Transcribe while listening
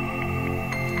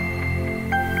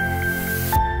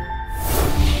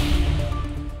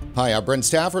Hi, I'm Brent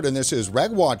Stafford, and this is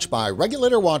Regwatch by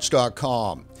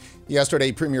regulatorwatch.com.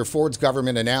 Yesterday, Premier Ford's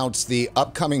government announced the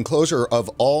upcoming closure of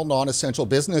all non-essential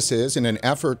businesses in an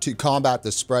effort to combat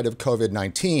the spread of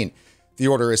COVID-19. The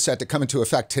order is set to come into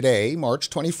effect today, March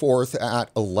 24th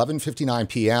at 11:59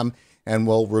 p.m. and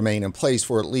will remain in place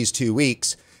for at least 2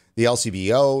 weeks. The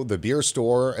LCBO, the beer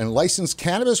store, and licensed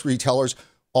cannabis retailers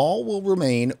all will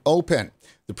remain open.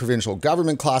 The provincial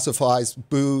government classifies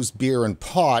booze, beer, and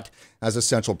pot as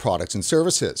essential products and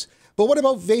services. But what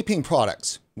about vaping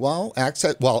products? Well,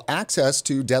 access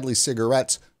to deadly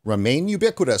cigarettes remain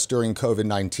ubiquitous during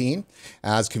COVID-19,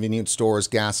 as convenience stores,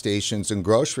 gas stations, and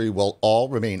grocery will all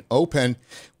remain open.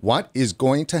 What is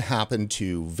going to happen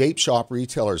to vape shop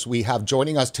retailers? We have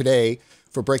joining us today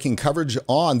for breaking coverage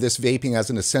on this vaping as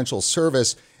an essential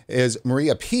service is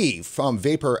Maria P. from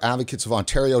Vapor Advocates of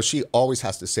Ontario. She always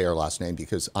has to say her last name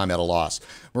because I'm at a loss.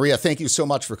 Maria, thank you so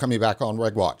much for coming back on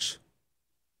Regwatch.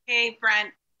 Hey, Brent.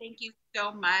 Thank you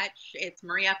so much. It's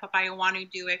Maria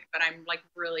Papayawanu-Duick, but I'm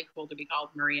really cool to be called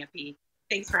Maria P.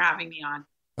 Thanks for having me on.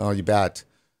 Oh, you bet.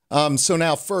 So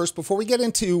now first, before we get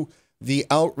into the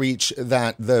outreach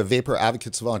that the Vapor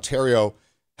Advocates of Ontario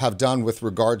have done with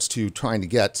regards to trying to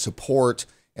get support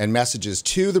and messages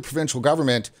to the provincial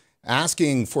government,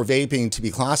 asking for vaping to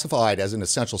be classified as an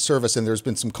essential service, and there's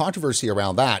been some controversy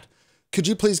around that. Could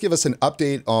you please give us an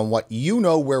update on what you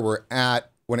know where we're at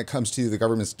when it comes to the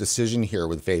government's decision here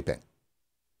with vaping?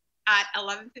 At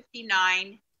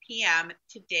 11:59 p.m.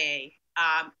 today,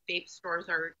 vape stores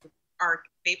are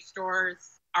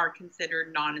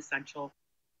considered non-essential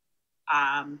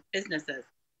businesses.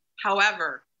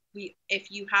 However, if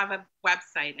you have a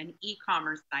website, an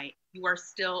e-commerce site, you are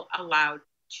still allowed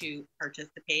to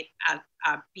participate as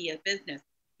be a business.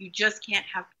 You just can't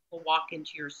have people walk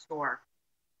into your store.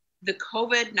 The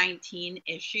COVID-19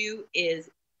 issue is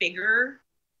bigger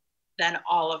than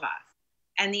all of us.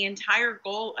 And the entire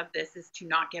goal of this is to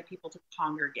not get people to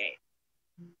congregate.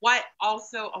 What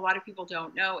also a lot of people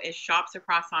don't know is shops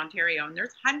across Ontario, and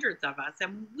there's hundreds of us,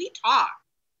 and we talk.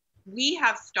 We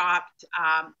have stopped,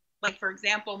 for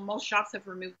example, most shops have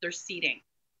removed their seating.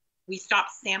 We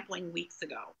stopped sampling weeks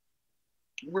ago.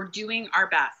 We're doing our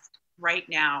best right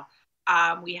now.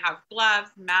 We have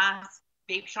gloves, masks.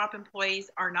 Vape shop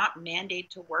employees are not mandated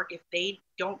to work. If they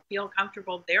don't feel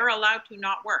comfortable, they're allowed to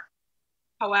not work.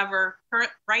 However,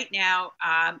 right now,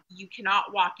 you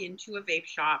cannot walk into a vape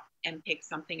shop and pick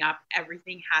something up.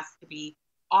 Everything has to be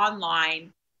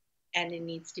online, and it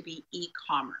needs to be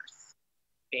e-commerce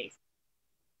based.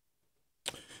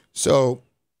 So,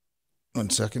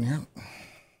 1 second here.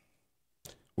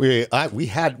 We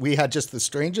had just the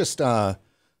strangest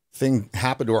thing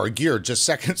happen to our gear just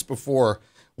seconds before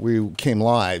we came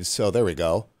live. So there we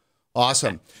go.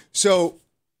 Awesome. So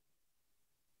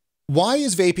why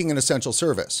is vaping an essential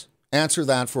service? Answer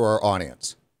that for our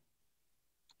audience.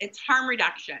 It's harm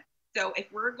reduction. So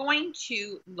if we're going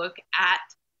to look at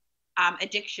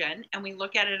addiction, and we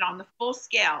look at it on the full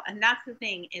scale, and that's the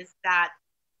thing, is that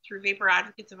through Vapor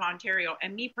Advocates of Ontario,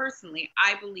 and me personally,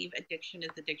 I believe addiction is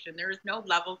addiction. There is no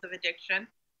levels of addiction.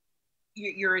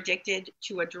 You're addicted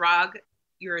to a drug,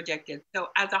 you're addicted. So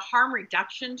as a harm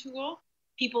reduction tool,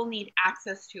 people need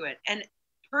access to it. And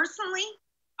personally,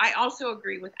 I also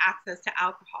agree with access to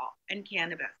alcohol and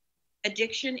cannabis.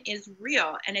 Addiction is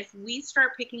real. And if we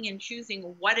start picking and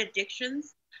choosing what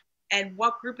addictions and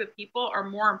what group of people are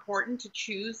more important to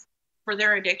choose for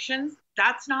their addictions,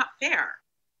 that's not fair.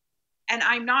 And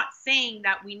I'm not saying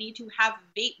that we need to have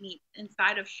vape meat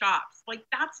inside of shops.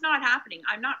 That's not happening.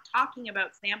 I'm not talking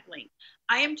about sampling.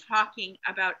 I am talking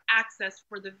about access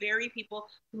for the very people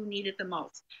who need it the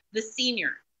most, the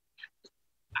seniors.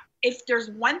 If there's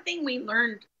one thing we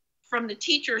learned from the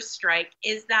teachers' strike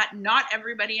is that not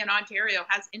everybody in Ontario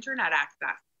has internet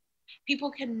access.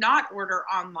 People cannot order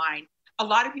online. A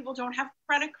lot of people don't have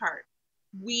credit cards.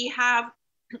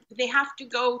 They have to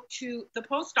go to the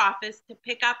post office to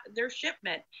pick up their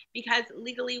shipment because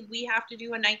legally we have to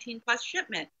do a 19+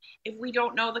 shipment if we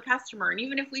don't know the customer. And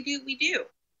even if we do, we do.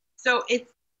 So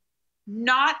it's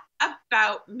not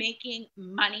about making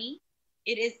money.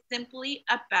 It is simply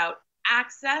about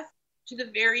access to the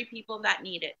very people that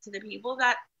need it, to the people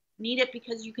that need it,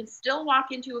 because you can still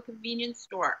walk into a convenience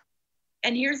store.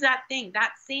 And here's that thing,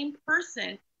 that same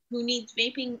person who needs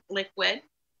vaping liquid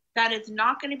that is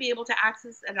not going to be able to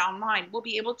access it online will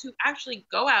be able to actually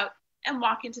go out and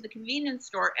walk into the convenience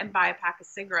store and buy a pack of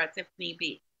cigarettes if need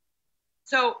be.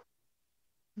 So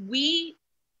we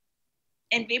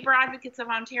and Vapor Advocates of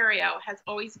Ontario has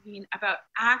always been about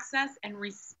access and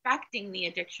respecting the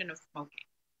addiction of smoking.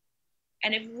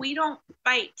 And if we don't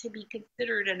fight to be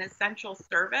considered an essential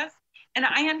service, And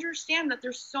I understand that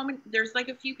there's like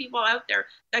a few people out there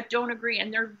that don't agree,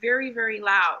 and they're very, very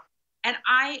loud. And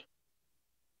I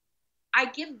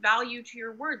give value to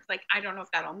your words. Like, I don't know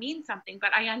if that'll mean something,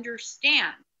 but I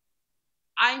understand.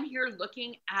 I'm here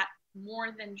looking at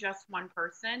more than just one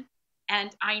person.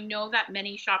 And I know that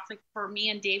many shops, like for me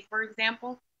and Dave, for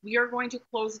example, we are going to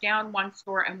close down one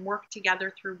store and work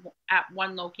together at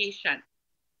one location.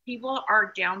 People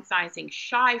are downsizing.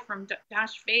 Shy from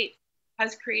Dash Vape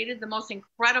has created the most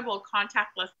incredible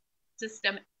contactless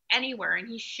system anywhere, and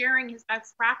he's sharing his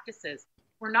best practices.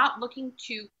 We're not looking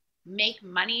to make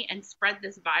money and spread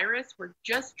this virus. We're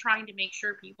just trying to make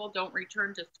sure people don't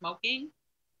return to smoking.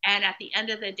 And at the end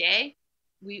of the day,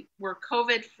 we're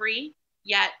COVID free,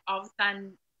 yet all of a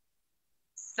sudden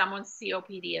someone's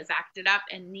COPD has acted up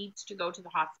and needs to go to the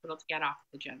hospital to get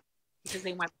oxygen because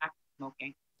they went back to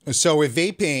smoking. So if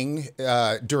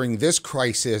vaping during this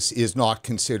crisis is not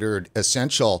considered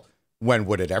essential, when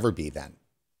would it ever be then?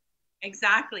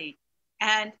 Exactly.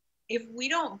 And if we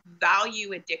don't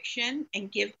value addiction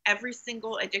and give every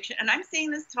single addiction, and I'm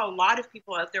saying this to a lot of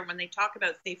people out there when they talk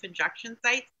about safe injection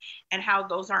sites and how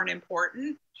those aren't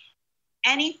important,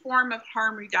 any form of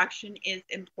harm reduction is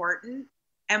important,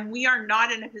 and we are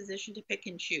not in a position to pick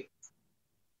and choose.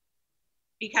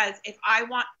 Because if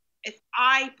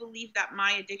I believe that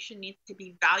my addiction needs to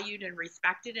be valued and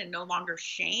respected and no longer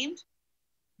shamed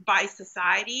by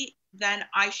society, then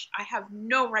I have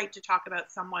no right to talk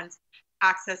about someone's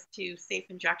access to safe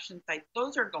injection sites.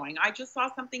 Those are going. I just saw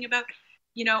something about,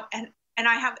 and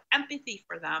I have empathy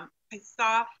for them. I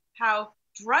saw how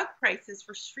drug prices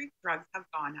for street drugs have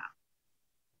gone up.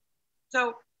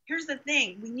 So here's the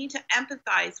thing. We need to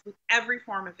empathize with every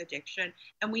form of addiction,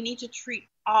 and we need to treat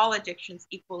all addictions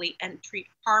equally and treat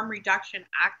harm reduction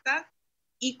access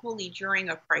equally during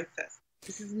a crisis.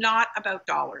 This is not about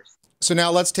dollars. So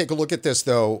now let's take a look at this,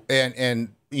 though. And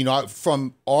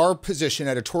from our position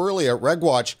editorially at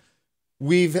Regwatch,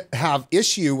 we have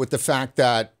issue with the fact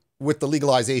that with the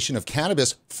legalization of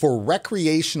cannabis for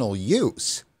recreational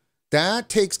use, that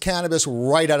takes cannabis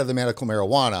right out of the medical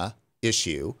marijuana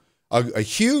issue. A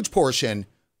huge portion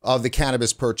of the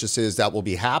cannabis purchases that will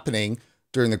be happening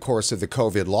during the course of the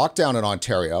COVID lockdown in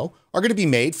Ontario are going to be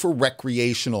made for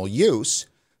recreational use.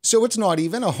 So it's not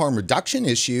even a harm reduction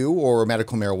issue or a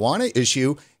medical marijuana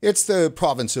issue. It's the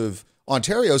province of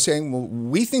Ontario saying, well,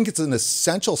 we think it's an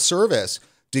essential service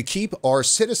to keep our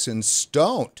citizens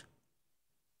stoned.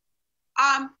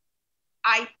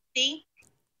 I think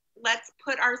let's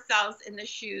put ourselves in the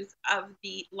shoes of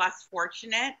the less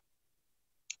fortunate.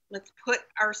 Let's put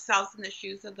ourselves in the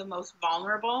shoes of the most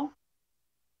vulnerable.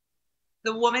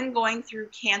 The woman going through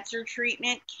cancer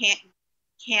treatment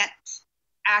can't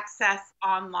access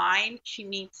online. She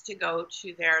needs to go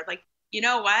to their, like, you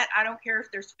know what? I don't care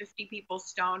if there's 50 people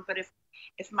stoned, but if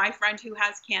my friend who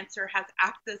has cancer has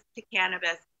access to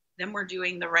cannabis, then we're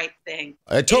doing the right thing.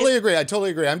 I totally agree.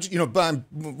 I'm just,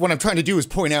 what I'm trying to do is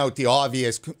point out the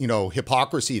obvious,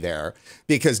 hypocrisy there,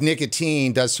 because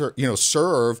nicotine does,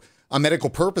 serve a medical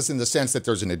purpose in the sense that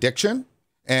there's an addiction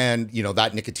and,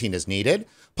 that nicotine is needed.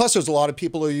 Plus, there's a lot of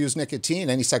people who use nicotine.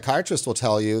 Any psychiatrist will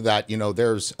tell you that,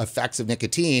 there's effects of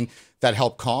nicotine that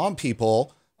help calm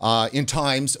people in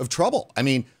times of trouble. I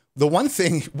mean, the one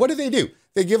thing, what do?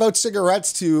 They give out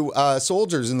cigarettes to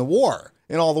soldiers in the war,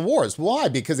 in all the wars. Why?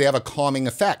 Because they have a calming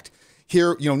effect.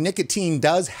 Here, nicotine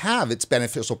does have its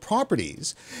beneficial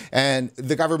properties, and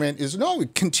the government is, no,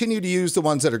 continue to use the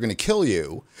ones that are going to kill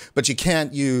you, but you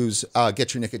can't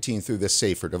get your nicotine through this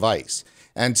safer device.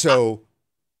 And so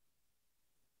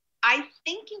I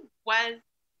think it was,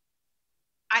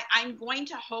 I'm going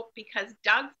to hope, because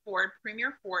Doug Ford,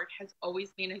 Premier Ford, has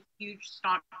always been a huge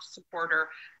staunch supporter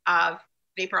of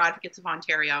Vapor Advocates of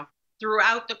Ontario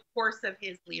throughout the course of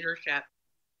his leadership.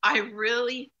 I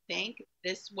really think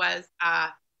this was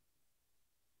a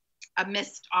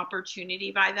missed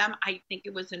opportunity by them. I think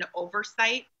it was an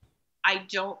oversight. I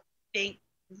don't think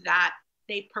that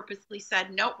they purposely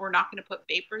said, no, we're not going to put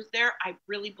vapors there. I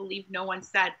really believe no one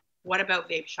said, what about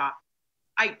vape shop?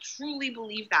 I truly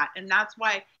believe that. And that's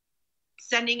why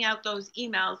sending out those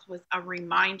emails was a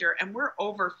reminder. And we're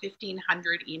over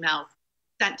 1,500 emails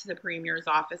sent to the Premier's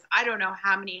office. I don't know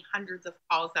how many hundreds of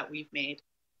calls that we've made.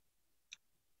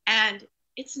 And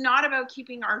it's not about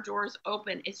keeping our doors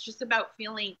open. It's just about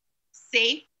feeling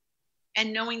safe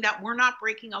and knowing that we're not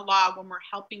breaking a law when we're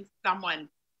helping someone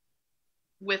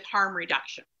with harm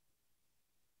reduction.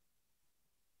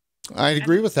 I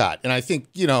agree with that. And I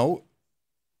think,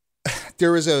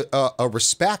 there is a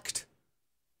respect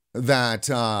that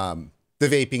the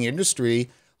vaping industry,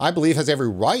 I believe, has every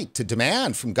right to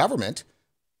demand from government.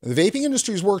 The vaping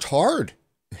industry has worked hard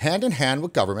hand in hand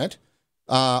with government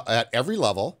at every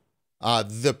level.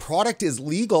 The product is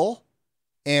legal,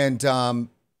 and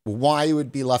why it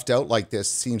would be left out like this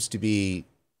seems to be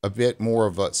a bit more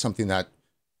of something that,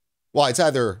 well, it's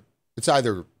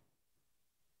either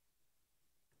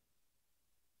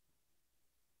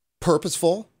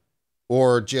purposeful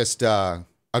or just a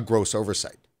gross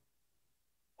oversight.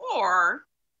 Or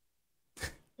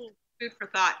food for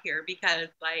thought here, because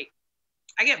like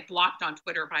I get blocked on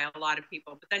Twitter by a lot of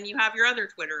people, but then you have your other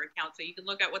Twitter account, so you can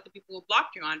look at what the people who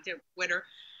blocked you on Twitter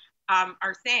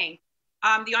are saying.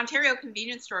 The Ontario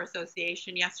Convenience Store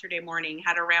Association yesterday morning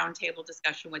had a roundtable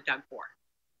discussion with Doug Ford.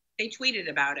 They tweeted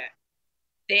about it.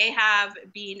 They have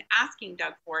been asking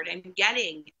Doug Ford and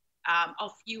getting a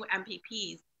few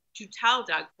MPPs to tell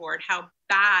Doug Ford how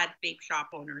bad vape shop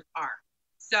owners are.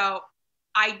 So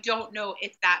I don't know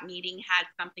if that meeting had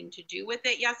something to do with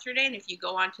it yesterday. And if you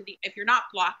go on to if you're not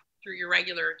blocked through your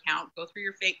regular account, go through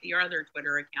your other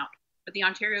Twitter account. But the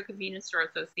Ontario Convenience Store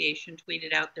Association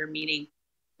tweeted out their meeting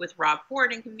with Rob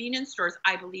Ford, and convenience stores,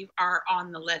 I believe, are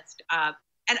on the list of,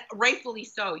 and rightfully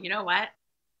so. You know what?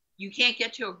 You can't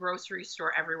get to a grocery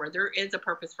store everywhere. There is a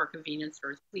purpose for convenience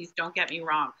stores. Please don't get me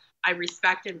wrong. I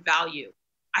respect and value.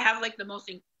 I have like the most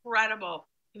incredible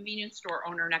convenience store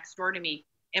owner next door to me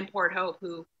in Port Hope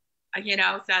who,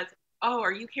 says, oh,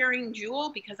 are you carrying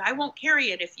Juul? Because I won't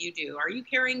carry it if you do. Are you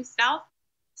carrying Stealth?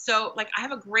 So like I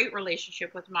have a great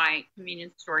relationship with my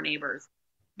convenience store neighbors.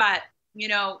 But,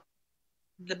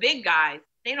 the big guys,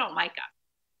 they don't like us.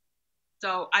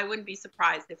 So I wouldn't be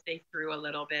surprised if they threw a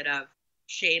little bit of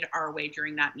shade our way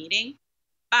during that meeting.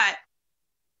 But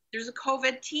there's a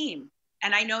COVID team.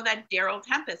 And I know that Daryl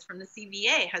Tempest from the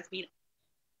CVA has been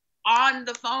on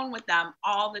the phone with them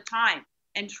all the time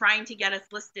and trying to get us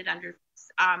listed under,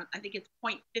 I think it's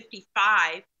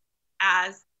 0.55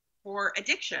 as for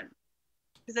addiction.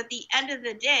 Because at the end of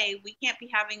the day, we can't be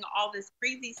having all this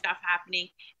crazy stuff happening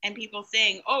and people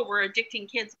saying, oh, we're addicting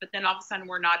kids, but then all of a sudden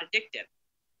we're not addictive.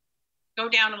 Go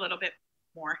down a little bit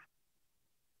more.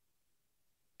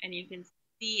 And you can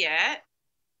see it.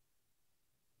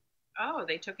 Oh,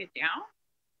 they took it down?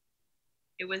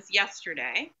 It was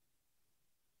yesterday.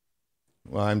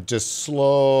 Well, I'm just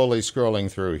slowly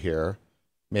scrolling through here.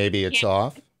 Maybe it's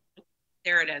off.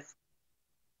 There it is.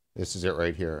 This is it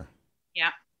right here. Yeah.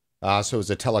 So it was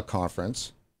a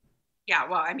teleconference. Yeah,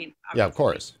 well, I mean. Yeah, of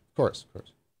course.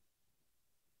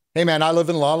 Hey, man, I live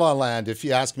in La La Land. If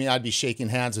you ask me, I'd be shaking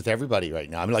hands with everybody right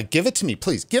now. I'm like, give it to me,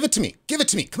 please. Give it to me. Give it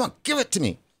to me. Come on, give it to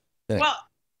me. Well,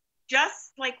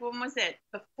 just like, when was it?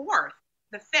 The 4th,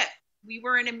 the 5th, we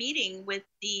were in a meeting with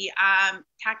the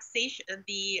taxation,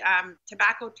 the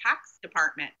tobacco tax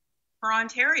department for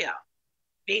Ontario.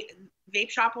 Vape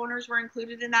shop owners were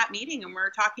included in that meeting, and we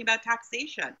were talking about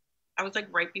taxation. I was like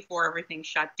right before everything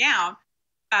shut down.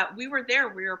 We were there.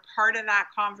 We were part of that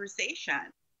conversation.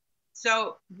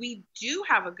 So we do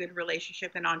have a good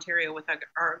relationship in Ontario with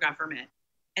our government.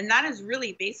 And that is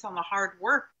really based on the hard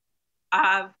work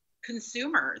of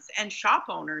consumers and shop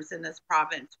owners in this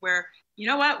province where, you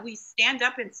know what, we stand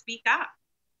up and speak up.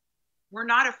 We're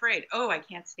not afraid. Oh, I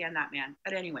can't stand that man.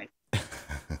 But anyway.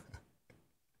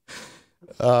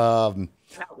 Out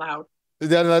loud.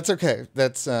 That's okay.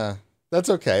 That's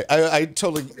okay. I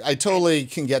totally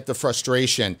can get the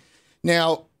frustration.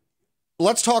 Now,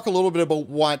 let's talk a little bit about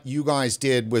what you guys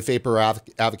did with Vapor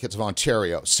Advocates of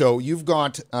Ontario. So you've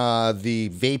got the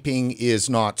vaping is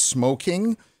not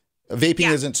smoking.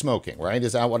 Vaping isn't smoking, right?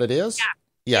 Is that what it is?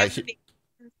 Yeah. It's a vaping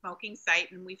smoking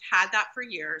site, and we've had that for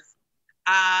years.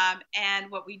 And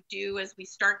what we do is we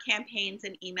start campaigns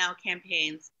and email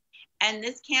campaigns. And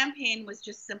this campaign was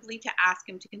just simply to ask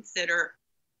him to consider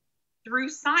through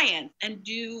science and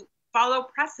follow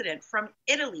precedent from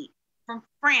Italy, from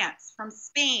France, from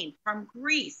Spain, from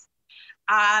Greece,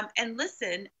 and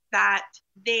listen that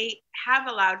they have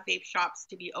allowed vape shops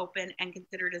to be open and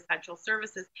considered essential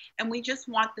services. And we just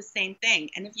want the same thing.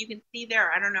 And if you can see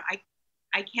there, I don't know,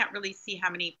 I can't really see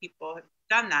how many people have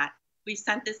done that. We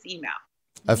sent this email.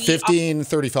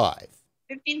 1535.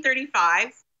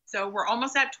 1535. So we're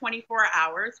almost at 24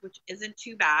 hours, which isn't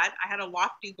too bad. I had a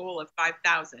lofty goal of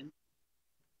 5,000.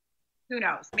 Who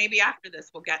knows? Maybe after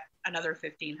this, we'll get another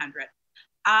 1,500.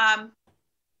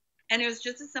 And it was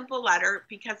just a simple letter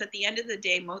because at the end of the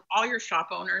day, all your shop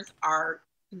owners are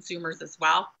consumers as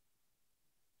well.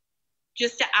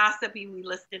 Just to ask that we be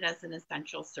listed as an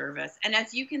essential service. And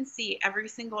as you can see, every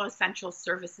single essential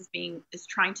service is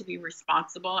trying to be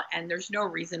responsible, and there's no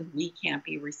reason we can't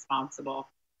be responsible.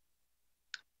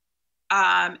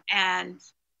 And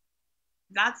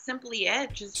that's simply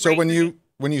it. Just so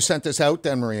when you sent this out,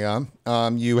 then Maria,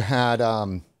 you had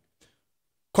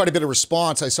quite a bit of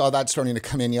response. I saw that starting to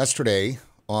come in yesterday,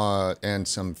 and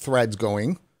some threads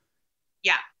going.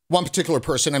 Yeah. One particular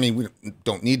person, I mean, we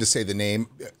don't need to say the name.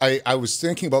 I was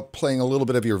thinking about playing a little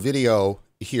bit of your video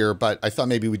here, but I thought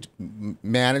maybe we'd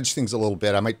manage things a little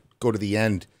bit. I might go to the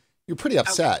end. You're pretty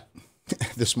upset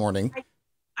this morning.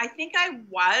 I think I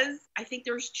was. I think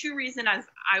there's two reasons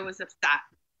I was upset.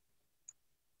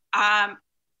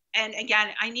 And again,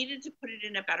 I needed to put it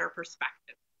in a better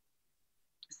perspective.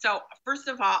 So first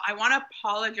of all, I want to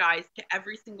apologize to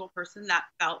every single person that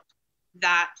felt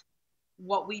that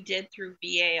what we did through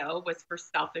VAO was for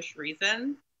selfish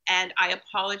reasons. And I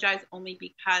apologize only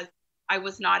because I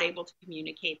was not able to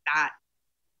communicate that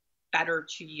better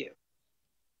to you.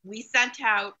 We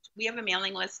have a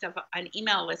mailing list of an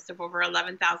email list of over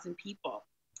 11,000 people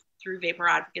through Vapor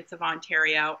Advocates of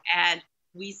Ontario. And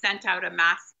we sent out a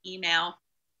mass email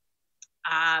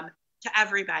to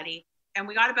everybody. And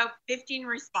we got about 15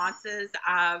 responses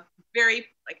of very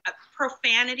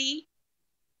profanity.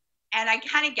 And I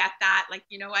kind of get that. Like,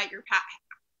 you know what,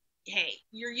 hey,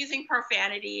 you're using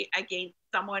profanity against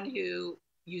someone who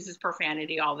uses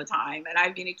profanity all the time. And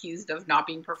I've been accused of not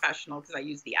being professional because I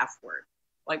use the F word,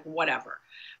 like whatever.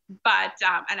 But,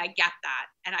 and I get that.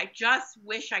 And I just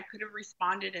wish I could have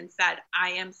responded and said, I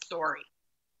am sorry.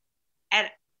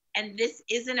 And this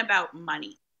isn't about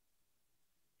money.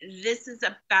 This is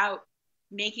about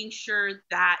making sure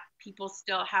that people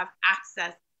still have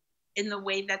access in the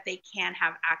way that they can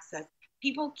have access.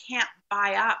 People can't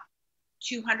buy up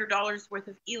 $200 worth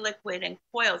of e-liquid and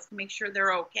coils to make sure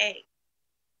they're okay.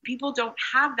 People don't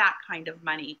have that kind of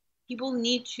money. People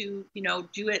need to,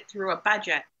 do it through a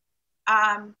budget.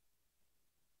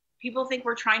 People think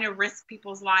we're trying to risk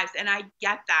people's lives, and I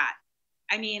get that.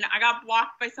 I mean, I got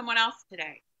blocked by someone else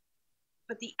today.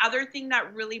 But the other thing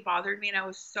that really bothered me, and I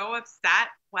was so upset,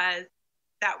 was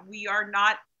that we are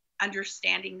not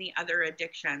understanding the other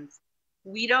addictions.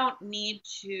 We don't need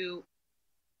to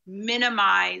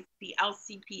minimize the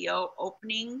LCPO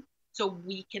opening so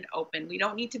we can open. We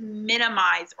don't need to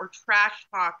minimize or trash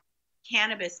talk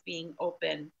cannabis being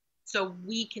open so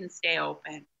we can stay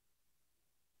open.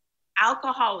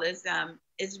 Alcoholism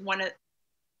is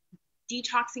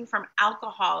detoxing from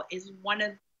alcohol is one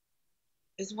of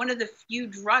the few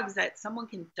drugs that someone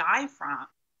can die from.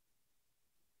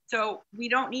 So we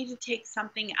don't need to take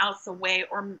something else away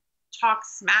or talk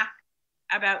smack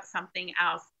about something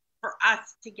else for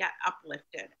us to get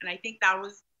uplifted. And I think that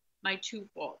was my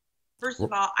twofold. First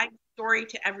of all, I'm sorry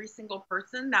to every single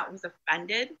person that was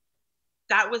offended.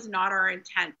 That was not our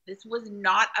intent. This was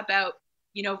not about,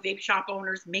 vape shop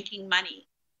owners making money.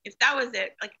 If that was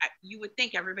it, you would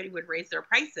think everybody would raise their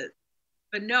prices.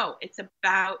 But no, it's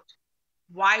about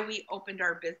why we opened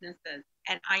our businesses.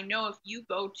 And I know if you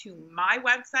go to my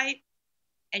website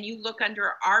and you look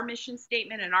under our mission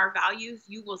statement and our values,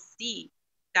 you will see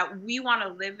that we want to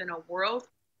live in a world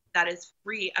that is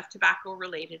free of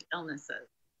tobacco-related illnesses.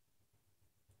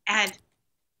 And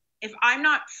if I'm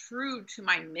not true to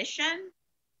my mission,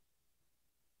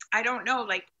 I don't know,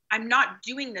 I'm not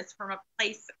doing this from a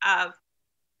place of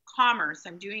commerce.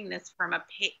 I'm doing this from a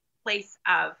place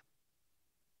of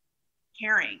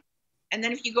caring. And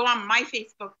then if you go on my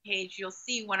Facebook page, you'll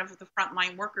see one of the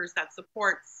frontline workers that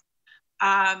supports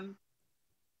our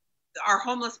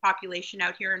homeless population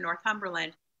out here in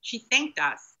Northumberland. She thanked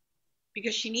us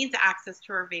because she needs access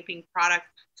to her vaping product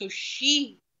so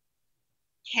she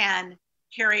can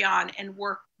carry on and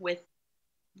work with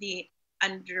the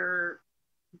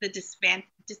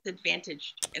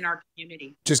disadvantaged in our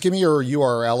community. Just give me your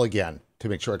URL again to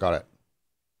make sure I got it.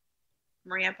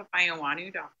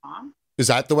 mariapapayawanu.com. Is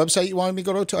that the website you wanted me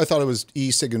to go to? I thought it was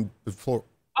e-cig before.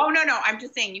 Oh, no. I'm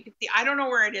just saying, you can see, I don't know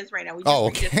where it is right now.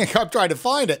 Okay. I'm trying to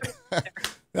find it.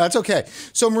 That's okay.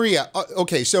 So Maria,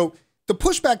 okay. So the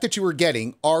pushback that you were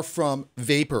getting are from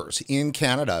vapers in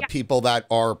Canada, yeah. People that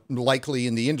are likely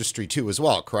in the industry too as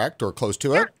well, correct? Or close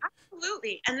to it?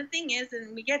 Absolutely. And the thing is,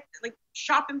 and we get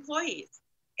shop employees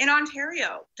in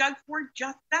Ontario. Doug Ford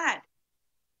just said,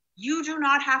 you do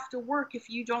not have to work if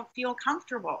you don't feel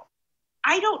comfortable.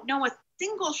 I don't know a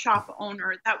single shop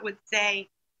owner that would say,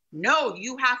 no,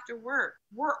 you have to work.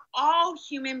 We're all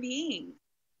human beings.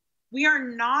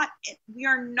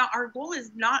 Our goal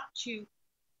is not to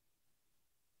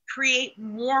create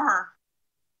more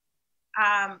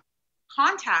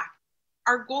contact.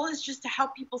 Our goal is just to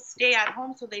help people stay at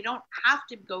home so they don't have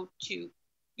to go to,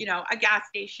 a gas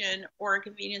station or a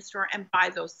convenience store and buy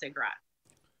those cigarettes.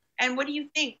 And what do you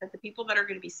think? That the people that are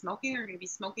going to be smoking are going to be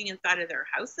smoking inside of their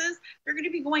houses? They're going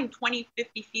to be going 20,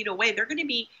 50 feet away. They're going to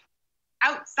be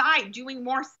outside doing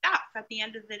more stuff at the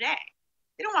end of the day.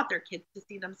 They don't want their kids to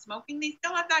see them smoking. They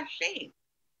still have that shame.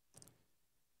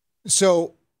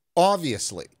 So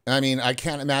obviously, I mean, I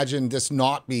can't imagine this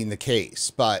not being the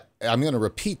case, but I'm going to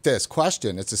repeat this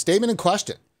question. It's a statement in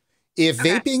question. If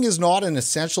vaping is not an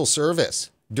essential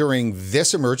service during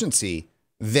this emergency,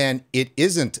 then it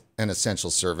isn't an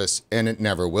essential service and it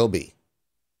never will be.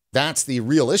 That's the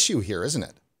real issue here, isn't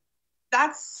it?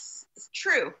 That's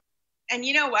true. And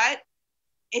you know what?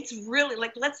 It's really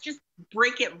like, let's just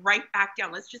break it right back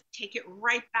down. Let's just take it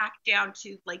right back down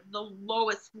to like the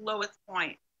lowest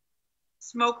point.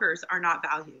 Smokers are not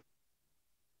valued.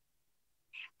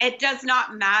 It does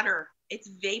not matter. It's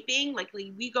vaping. Like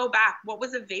we go back. What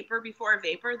was a vapor before a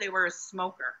vapor? They were a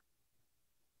smoker.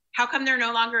 How come they're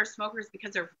no longer smokers?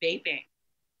 Because they're vaping.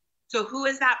 So who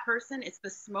is that person? It's the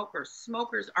smoker.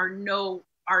 Smokers are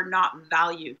not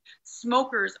valued.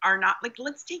 Smokers are not, like,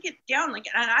 let's take it down. Like,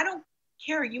 and I don't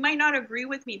care. You might not agree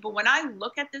with me, but when I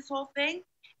look at this whole thing,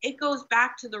 it goes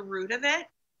back to the root of it,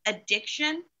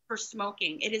 addiction for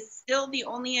smoking. It is still the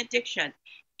only addiction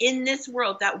in this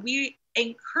world that we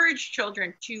encourage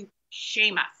children to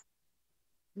shame us.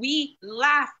 We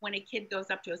laugh when a kid goes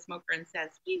up to a smoker and says,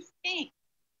 "You stink."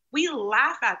 We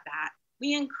laugh at that.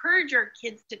 We encourage our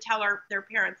kids to tell their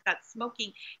parents that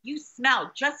smoking, you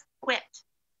smell, just quit.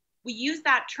 We use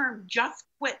that term, just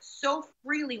quit, so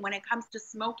freely when it comes to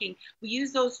smoking. We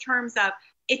use those terms of,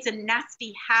 it's a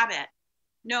nasty habit.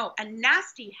 No, a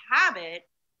nasty habit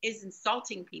is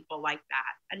insulting people like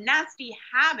that. A nasty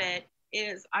habit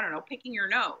is, I don't know, picking your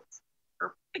nose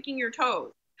or picking your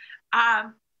toes.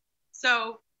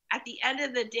 So at the end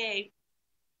of the day,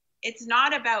 it's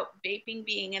not about vaping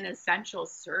being an essential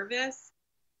service.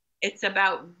 It's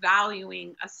about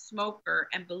valuing a smoker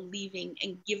and believing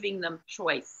and giving them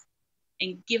choice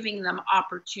and giving them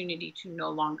opportunity to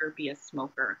no longer be a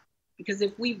smoker. Because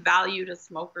if we valued a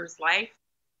smoker's life,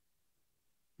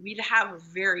 we'd have a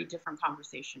very different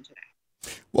conversation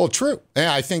today. Well, true. And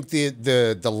I think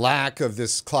the lack of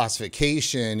this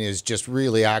classification is just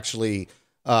really actually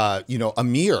a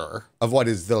mirror of what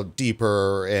is the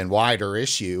deeper and wider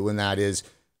issue, and that is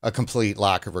a complete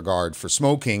lack of regard for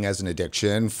smoking as an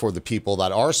addiction for the people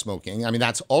that are smoking. I mean,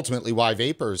 that's ultimately why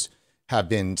vapors have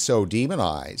been so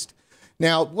demonized.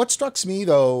 Now, what strikes me,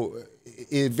 though,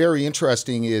 is very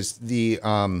interesting is the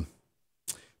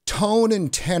tone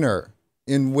and tenor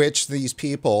in which these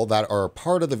people that are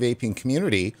part of the vaping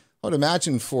community, I would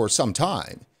imagine for some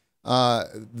time,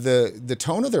 the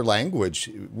tone of their language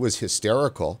was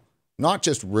hysterical, not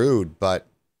just rude, but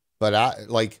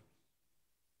like,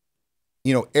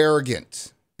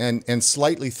 arrogant and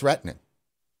slightly threatening.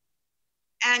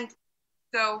 And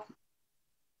so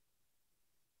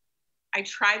I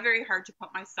try very hard to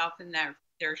put myself in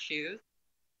their shoes,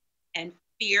 and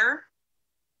fear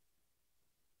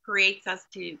creates us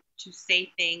to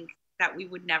say things that we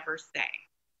would never say.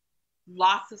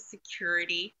 Loss of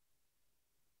security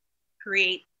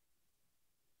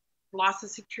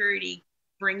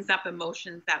brings up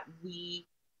emotions that we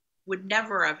would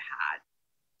never have had.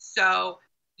 So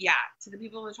yeah, to the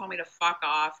people who told me to fuck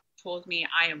off, told me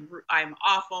I'm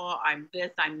awful, I'm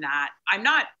this, I'm that, I'm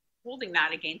not holding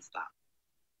that against them.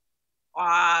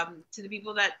 To the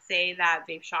people that say that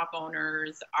vape shop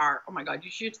owners are, oh my God, you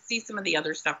should see some of the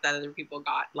other stuff that other people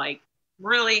got, like,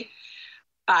 really.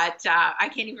 But I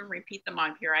can't even repeat them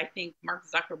on here. I think Mark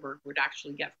Zuckerberg would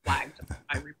actually get flagged if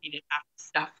I repeated half the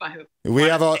stuff. We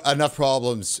have enough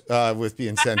problems with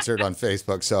being censored on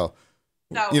Facebook. So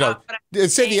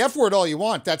say the F word all you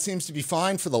want. That seems to be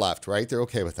fine for the left, right? They're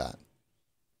okay with that.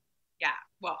 Yeah.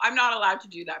 Well, I'm not allowed to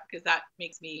do that because that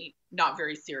makes me not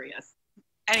very serious.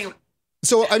 Anyway.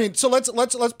 So, I mean, so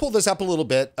let's pull this up a little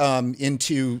bit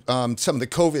into some of the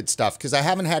COVID stuff, because I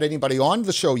haven't had anybody on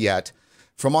the show yet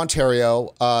from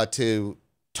Ontario to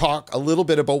talk a little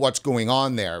bit about what's going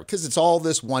on there, because it's all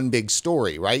this one big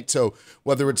story, right? So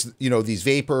whether it's, these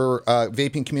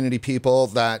vaping community people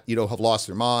that, have lost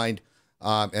their mind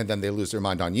and then they lose their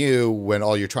mind on you when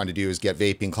all you're trying to do is get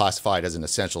vaping classified as an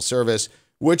essential service,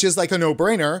 which is like a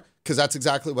no-brainer, because that's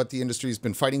exactly what the industry has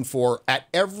been fighting for at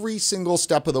every single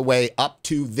step of the way up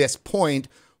to this point.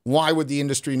 Why would the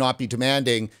industry not be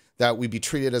demanding that we be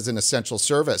treated as an essential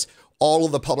service? All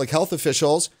of the public health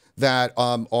officials that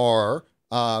are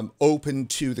open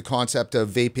to the concept of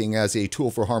vaping as a tool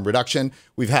for harm reduction,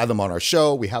 we've had them on our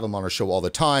show. We have them on our show all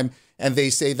the time. And they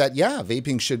say that, yeah,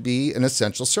 vaping should be an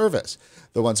essential service,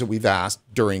 the ones that we've asked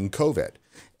during COVID.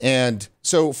 And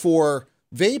so for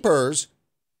vapers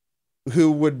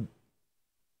who would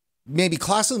maybe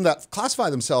classify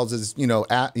themselves as,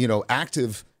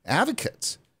 active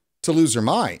advocates to lose their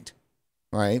mind,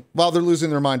 right? While they're losing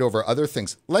their mind over other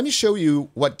things. Let me show you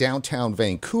what downtown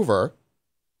Vancouver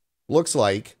looks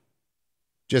like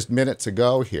just minutes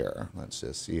ago here. Let's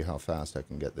just see how fast I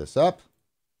can get this up.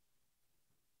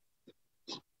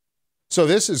 So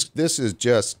this is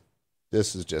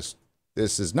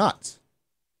nuts.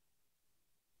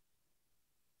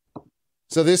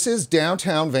 So this is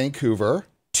downtown Vancouver,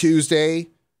 Tuesday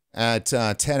at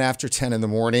 10 after 10 in the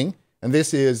morning. And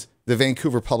this is the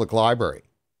Vancouver Public Library.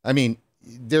 I mean,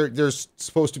 there's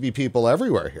supposed to be people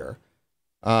everywhere here,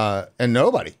 and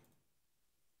nobody.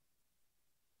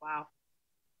 Wow.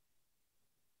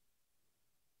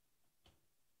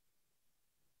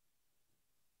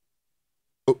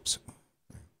 Oops.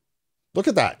 Look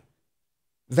at that.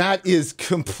 That is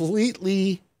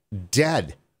completely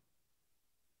dead.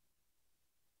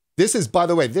 This is, by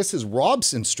the way, this is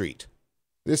Robson Street.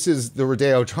 This is the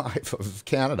Rodeo Drive of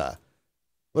Canada.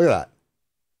 Look at that.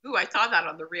 Ooh, I saw that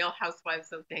on the Real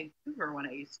Housewives of Vancouver when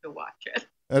I used to watch it.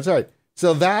 That's right.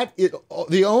 So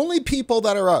the only people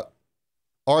that are out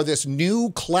are this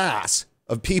new class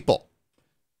of people.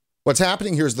 What's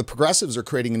happening here is the progressives are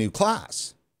creating a new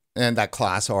class. And that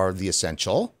class are the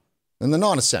essential and the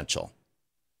non-essential.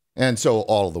 And so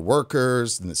all of the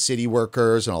workers and the city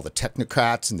workers and all the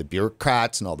technocrats and the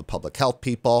bureaucrats and all the public health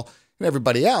people and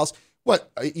everybody else,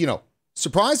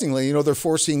 surprisingly, they're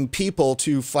forcing people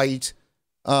to fight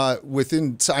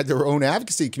inside their own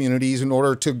advocacy communities in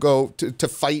order to go to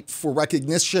fight for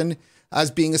recognition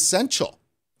as being essential.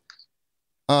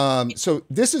 So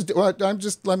this is,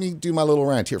 let me do my little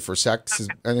rant here for a sec. Okay.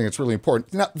 I think it's really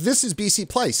important. Now, this is BC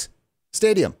Place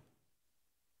Stadium.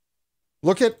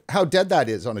 Look at how dead that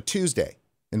is on a Tuesday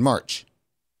in March.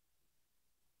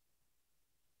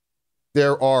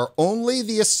 There are only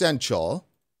the essential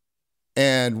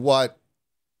and what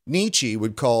Nietzsche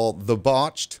would call the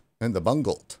botched and the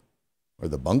bungled, or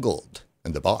the bungled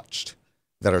and the botched,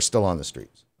 that are still on the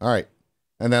streets. All right.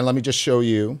 And then let me just show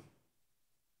you.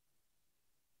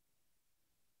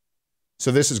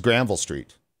 So this is Granville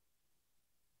Street.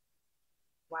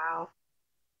 Wow.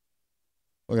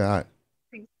 Look at that.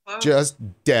 Just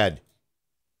dead.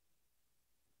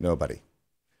 Nobody.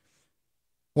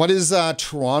 What does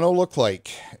Toronto look like?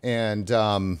 And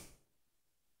that's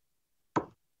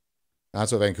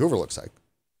what Vancouver looks like.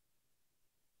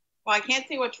 Well, I can't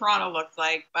say what Toronto looks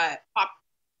like, but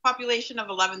population of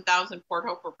 11,000, Port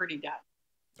Hope are pretty dead.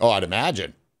 Oh, I'd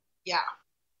imagine. Yeah.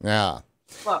 Yeah.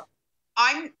 Look,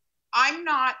 I'm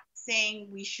not saying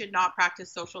we should not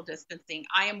practice social distancing.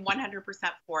 I am 100%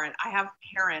 for it. I have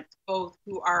parents both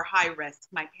who are high risk.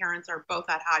 My parents are both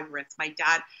at high risk. My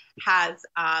dad has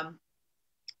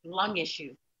lung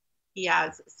issues. He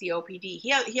has COPD. He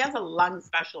has a lung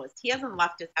specialist. He hasn't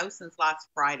left his house since last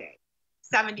Friday.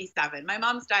 77. My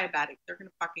mom's diabetic. They're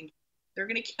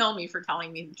gonna kill me for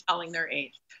telling their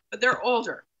age. But they're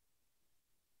older.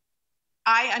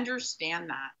 I understand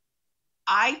that.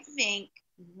 I think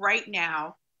right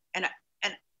now, and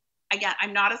again,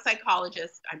 I'm not a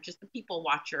psychologist. I'm just a people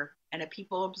watcher and a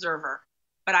people observer.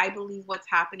 But I believe what's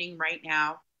happening right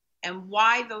now and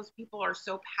why those people are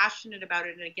so passionate about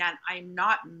it. And again, I'm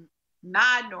not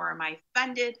mad, nor am I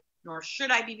offended, nor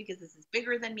should I be, because this is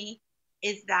bigger than me,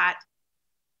 is that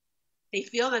they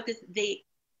feel that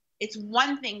it's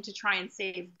one thing to try and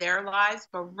save their lives,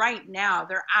 but right now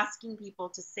they're asking people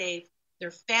to save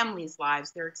their families'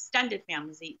 lives, their extended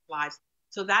families' lives.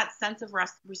 So that sense of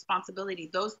responsibility,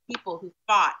 those people who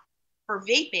fought for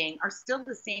vaping are still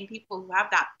the same people who have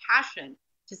that passion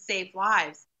to save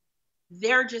lives.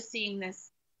 They're just seeing this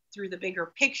through the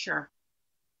bigger picture,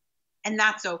 and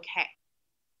that's okay.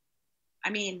 I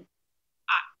mean,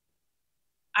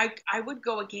 I would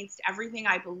go against everything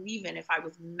I believe in if I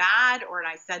was mad or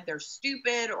I said they're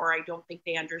stupid or I don't think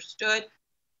they understood.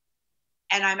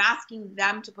 And I'm asking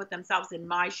them to put themselves in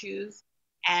my shoes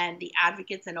and the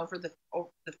advocates and over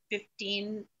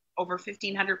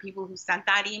 1,500 people who sent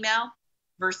that email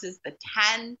versus the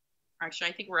 10, or actually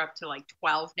I think we're up to like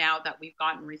 12 now that we've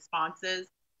gotten responses,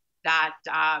 that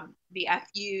the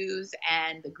FUs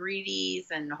and the greedies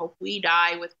and hope we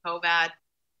die with COVID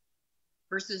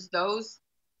versus those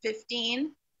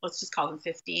 15, let's just call them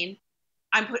 15.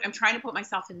 I'm trying to put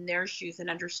myself in their shoes and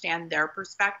understand their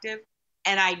perspective,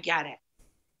 and I get it.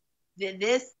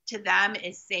 This to them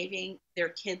is saving their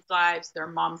kids' lives, their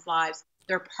moms' lives,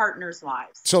 their partners'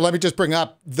 lives. So let me just bring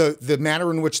up the manner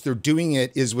in which they're doing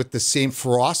it is with the same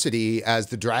ferocity as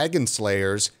the Dragon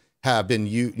Slayers have been,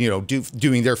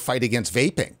 doing their fight against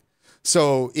vaping.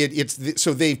 So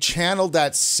so they've channeled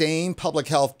that same public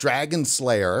health Dragon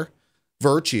Slayer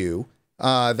virtue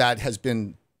that has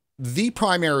been the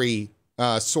primary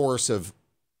source of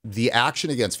the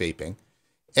action against vaping.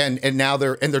 And now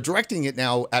they're directing it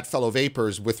now at fellow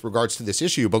vapers with regards to this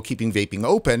issue about keeping vaping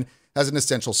open. as an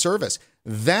essential service.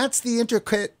 That's the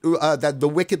intricate,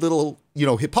 the wicked little,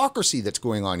 hypocrisy that's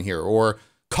going on here, or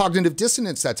cognitive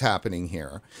dissonance that's happening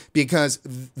here, because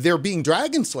they're being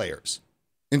dragon slayers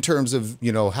in terms of,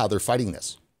 how they're fighting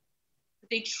this.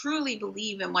 They truly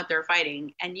believe in what they're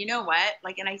fighting. And you know what?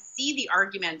 And I see the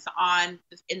arguments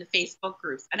in the Facebook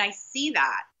groups, and I see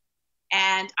that.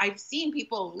 And I've seen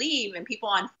people leave and people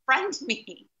unfriend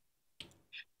me,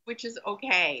 which is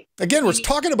okay. Again, we're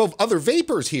talking about other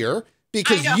vapors here,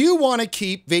 because you want to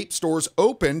keep vape stores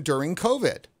open during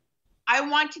COVID. I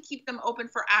want to keep them open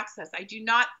for access. I do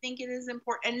not think it is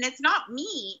important. And it's not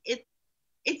me. It's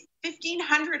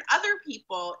 1,500 other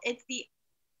people. It's the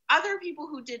other people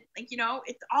who did,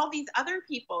 it's all these other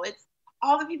people. It's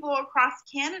all the people across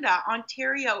Canada,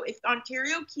 Ontario. If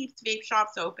Ontario keeps vape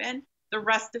shops open, the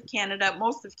rest of Canada,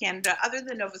 most of Canada, other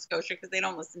than Nova Scotia, because they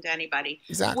don't listen to anybody,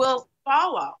 will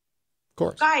follow. Of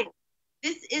course. Guys,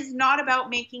 this is not about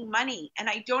making money. And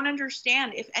I don't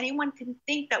understand if anyone can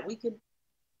think that we could,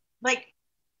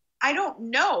 I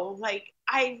don't know,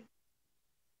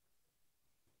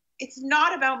 it's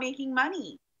not about making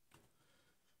money.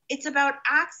 It's about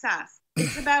access.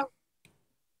 It's about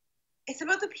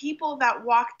the people that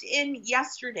walked in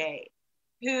yesterday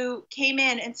who came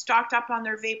in and stocked up on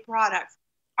their vape products.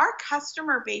 Our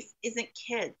customer base isn't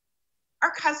kids.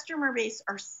 Our customer base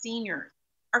are seniors.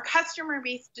 Our customer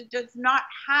base does not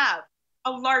have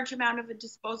a large amount of a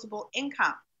disposable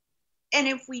income. And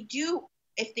if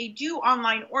they do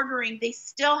online ordering, they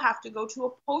still have to go to a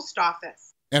post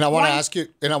office. And I want to ask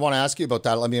you about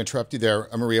that. Let me interrupt you there,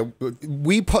 Maria.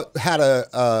 We had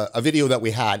a video that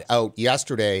we had out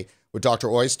yesterday with Dr.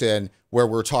 Oyston, where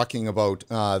we're talking about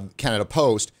Canada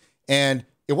Post, and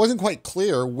it wasn't quite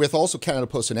clear with also Canada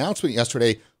Post announcement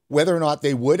yesterday whether or not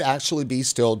they would actually be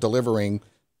still delivering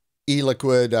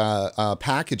e-liquid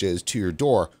packages to your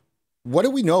door. What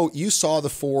do we know? You saw the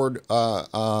Ford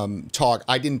talk.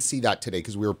 I didn't see that today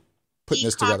because we were putting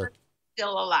this together.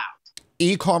 Still allowed.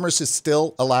 E-commerce is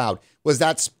still allowed.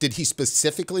 Did he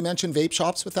specifically mention vape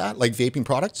shops with that, like vaping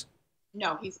products?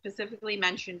 No, he specifically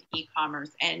mentioned e-commerce,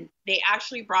 and they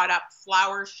actually brought up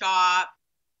flower shops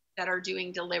that are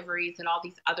doing deliveries and all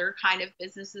these other kind of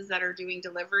businesses that are doing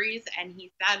deliveries. And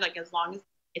he said, as long as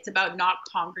it's about not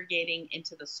congregating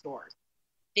into the stores.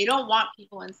 They don't want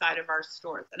people inside of our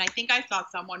stores. And I think I saw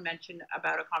someone mention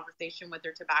about a conversation with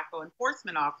their tobacco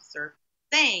enforcement officer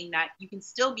saying that you can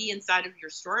still be inside of your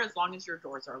store as long as your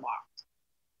doors are locked.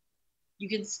 You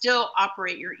can still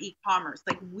operate your e-commerce.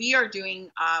 We are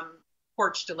doing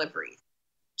porch deliveries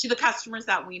to the customers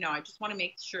that we know. I just want to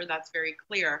make sure that's very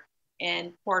clear.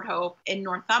 In Port Hope, in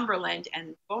Northumberland,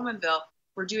 and Bowmanville,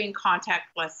 we're doing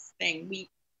contactless thing.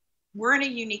 We're in a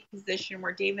unique position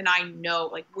where Dave and I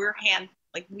know,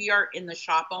 we are in the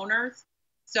shop owners,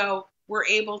 so we're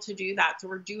able to do that. So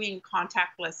we're doing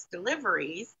contactless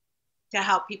deliveries to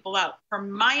help people out. From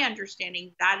my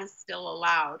understanding, that is still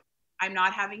allowed. I'm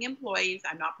not having employees.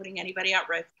 I'm not putting anybody at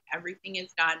risk. Everything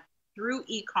is done through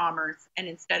e-commerce, and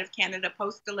instead of Canada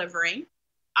Post delivering,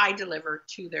 I deliver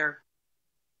to their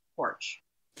porch.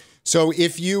 So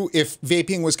if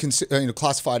vaping was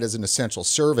classified as an essential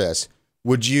service,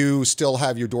 would you still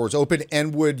have your doors open,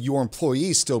 and would your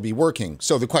employees still be working?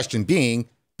 So the question being,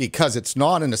 because it's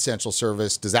not an essential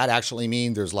service, does that actually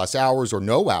mean there's less hours or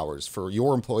no hours for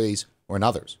your employees or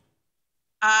others?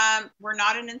 We're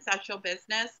not an essential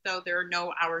business, so there are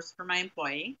no hours for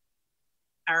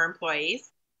our employees.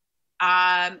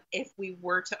 If we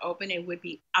were to open, it would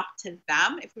be up to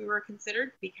them if we were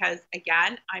considered, because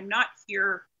again, I'm not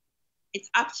here. It's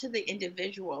up to the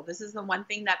individual. This is the one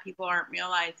thing that people aren't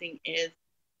realizing is,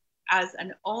 as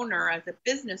an owner, as a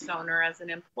business owner, as an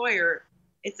employer,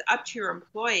 it's up to your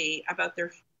employee about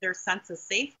their sense of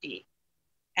safety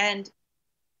and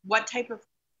what type of,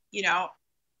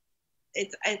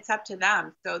 it's up to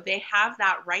them. So they have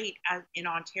that right in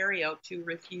Ontario to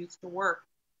refuse to work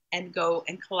and go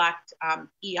and collect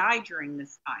EI during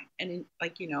this time. And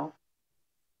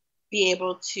be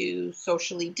able to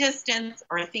socially distance,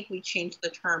 or I think we changed the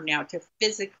term now to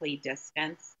physically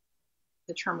distance.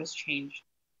 The term was changed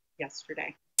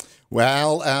yesterday.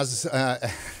 Well,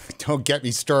 don't get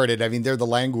me started. I mean, they're the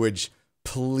language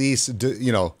police,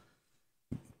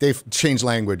 they've changed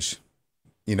language,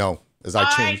 as I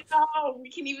change. I know. We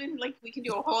can even, we can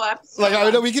do a whole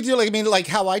episode. We could do,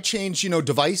 how I change,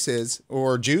 devices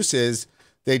or juices,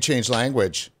 they change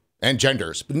language and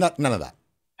genders, but none of that.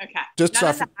 Okay. Just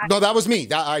stuff. No, that was me.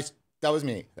 That was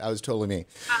me. That was totally me.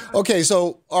 Okay.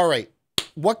 So, all right.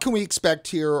 What can we expect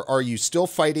here? Are you still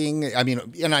fighting? I mean,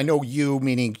 and I know you,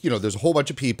 meaning, there's a whole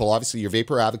bunch of people, obviously your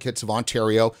Vapor Advocates of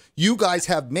Ontario. You guys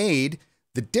have made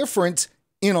the difference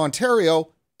in Ontario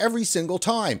every single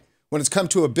time. When it's come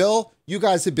to a bill, you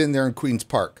guys have been there in Queen's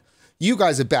Park. You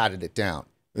guys have batted it down.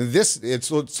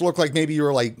 It's looked like maybe you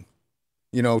were like,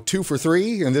 2 for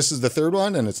 3, and this is the third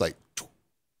one, and it's like.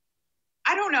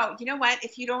 I don't know. You know what?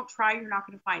 If you don't try, you're not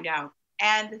going to find out.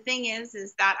 And the thing is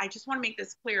that I just want to make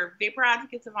this clear. Vapor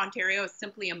Advocates of Ontario is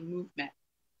simply a movement.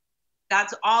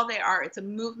 That's all they are. It's a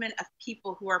movement of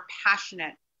people who are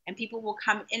passionate, and people will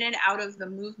come in and out of the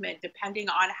movement depending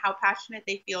on how passionate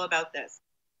they feel about this.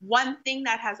 One thing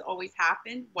that has always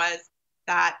happened was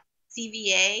that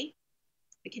CVA,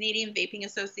 the Canadian Vaping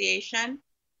Association,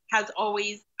 we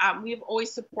have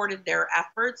always supported their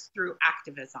efforts through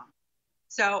activism.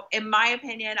 So in my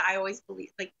opinion, I always believe,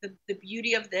 like, the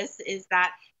beauty of this is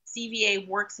that CVA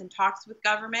works and talks with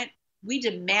government. We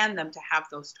demand them to have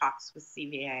those talks with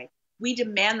CVA. We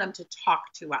demand them to talk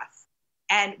to us.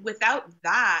 And without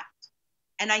that,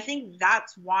 and I think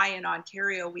that's why in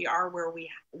Ontario we are where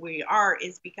we are,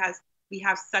 is because we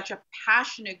have such a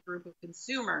passionate group of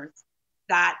consumers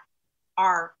that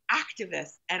are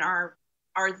activists and are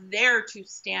there to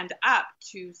stand up,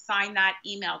 to sign that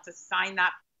email, to sign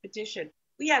that petition.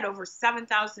 We had over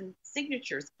 7,000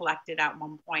 signatures collected at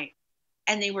one point,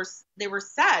 and they were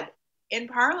said in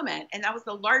Parliament, and that was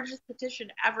the largest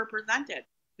petition ever presented.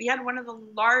 We had one of the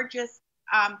largest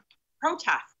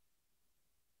protests.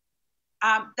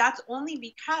 That's only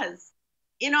because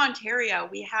in Ontario,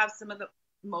 we have some of the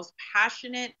most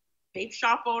passionate vape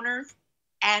shop owners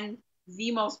and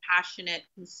the most passionate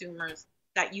consumers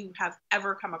that you have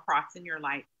ever come across in your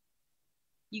life.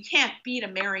 You can't beat a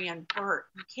Marianne Burt.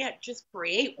 You can't just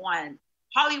create one.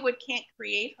 Hollywood can't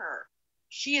create her.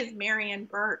 She is Marianne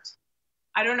Burt.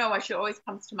 I don't know why she always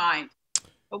comes to mind.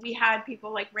 But we had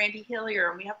people like Randy Hillier,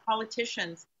 and we have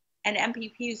politicians and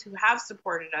MPPs who have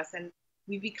supported us, and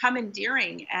we've become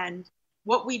endearing. And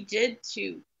what we did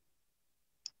to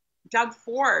Doug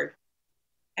Ford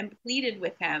and pleaded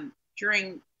with him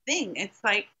during thing, it's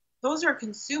like, those are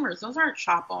consumers. Those aren't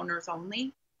shop owners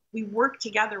only. We work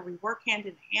together. We work hand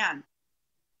in hand.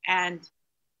 And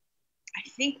I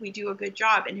think we do a good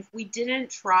job. And if we didn't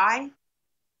try,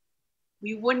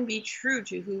 we wouldn't be true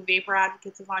to who Vapor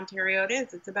Advocates of Ontario it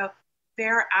is. It's about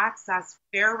fair access,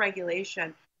 fair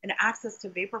regulation, and access to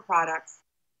vapor products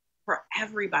for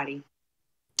everybody.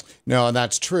 No, and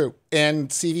that's true. And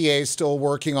CVA is still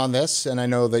working on this, and I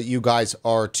know that you guys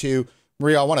are too.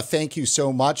 Maria, I want to thank you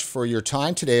so much for your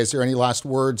time today. Is there any last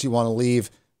words you want to leave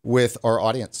with our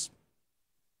audience?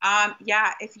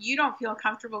 Yeah, if you don't feel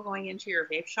comfortable going into your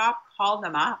vape shop, call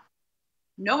them up.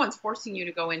 No one's forcing you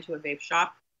to go into a vape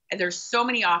shop, and there's so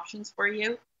many options for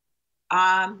you.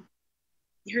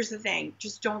 Here's the thing,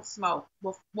 just don't smoke.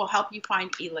 We'll help you find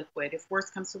e-liquid. If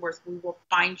worse comes to worse, we will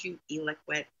find you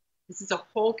e-liquid. This is a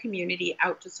whole community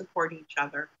out to support each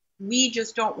other. We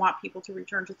just don't want people to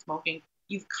return to smoking.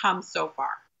 You've come so far.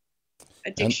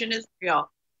 Addiction is real.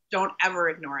 Don't ever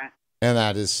ignore it. And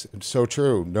that is so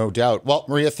true, no doubt. Well,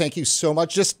 Maria, thank you so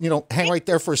much. Just, hang right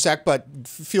there for a sec, but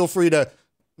feel free to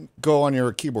go on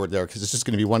your keyboard there, because it's just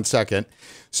going to be 1 second.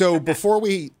 So before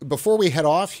we head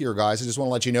off here, guys, I just want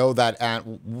to let you know that at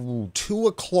 2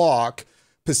 o'clock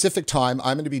Pacific time,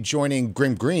 I'm going to be joining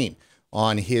Grim Green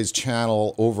on his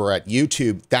channel over at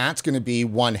YouTube. That's going to be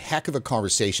one heck of a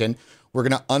conversation. We're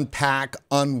going to unpack,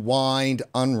 unwind,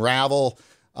 unravel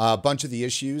a bunch of the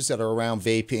issues that are around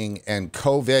vaping and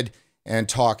COVID, and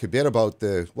talk a bit about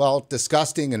the,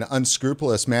 disgusting and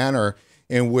unscrupulous manner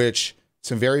in which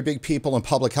some very big people in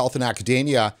public health and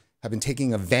academia have been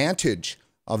taking advantage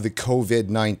of the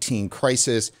COVID-19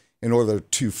 crisis in order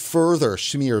to further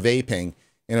smear vaping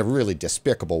in a really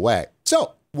despicable way.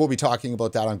 So we'll be talking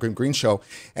about that on Grim Green Show.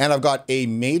 And I've got a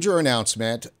major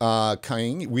announcement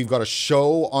coming. We've got a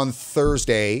show on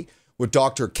Thursday with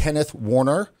Dr. Kenneth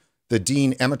Warner, the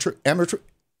Dean how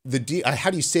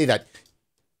do you say that?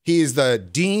 He is the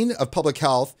Dean of Public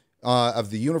Health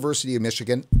of the University of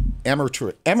Michigan,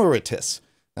 Emeritus.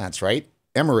 That's right,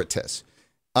 Emeritus.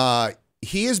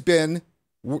 He has been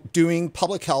doing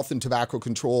public health and tobacco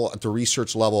control at the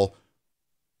research level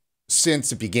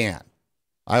since it began.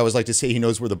 I always like to say he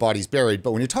knows where the body's buried,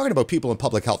 but when you're talking about people in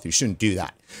public health, you shouldn't do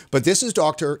that. But this is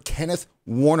Dr. Kenneth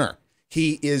Warner.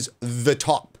 He is the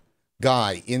top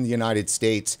guy in the United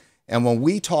States. And when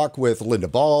we talk with Linda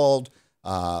Bald,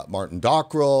 Martin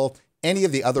Dockrell, any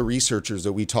of the other researchers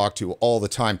that we talk to all the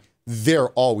time, they're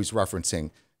always referencing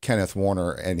Kenneth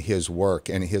Warner and his work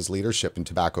and his leadership in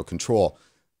tobacco control.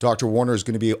 Dr. Warner is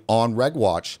going to be on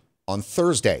Regwatch on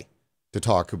Thursday to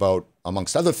talk about,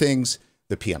 amongst other things,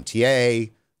 the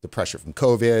PMTA, the pressure from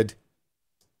COVID,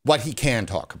 what he can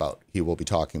talk about, he will be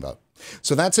talking about.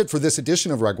 So that's it for this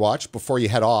edition of Regwatch. Before you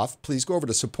head off, please go over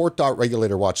to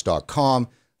support.regulatorwatch.com.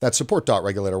 That's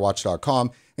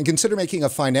support.regulatorwatch.com, and consider making a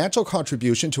financial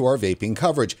contribution to our vaping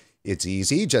coverage. It's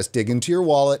easy. Just dig into your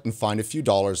wallet and find a few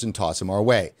dollars and toss them our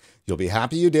way. You'll be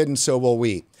happy you did, and so will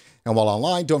we. And while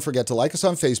online, don't forget to like us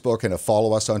on Facebook and to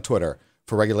follow us on Twitter.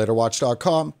 For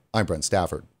regulatorwatch.com, I'm Brent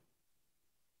Stafford.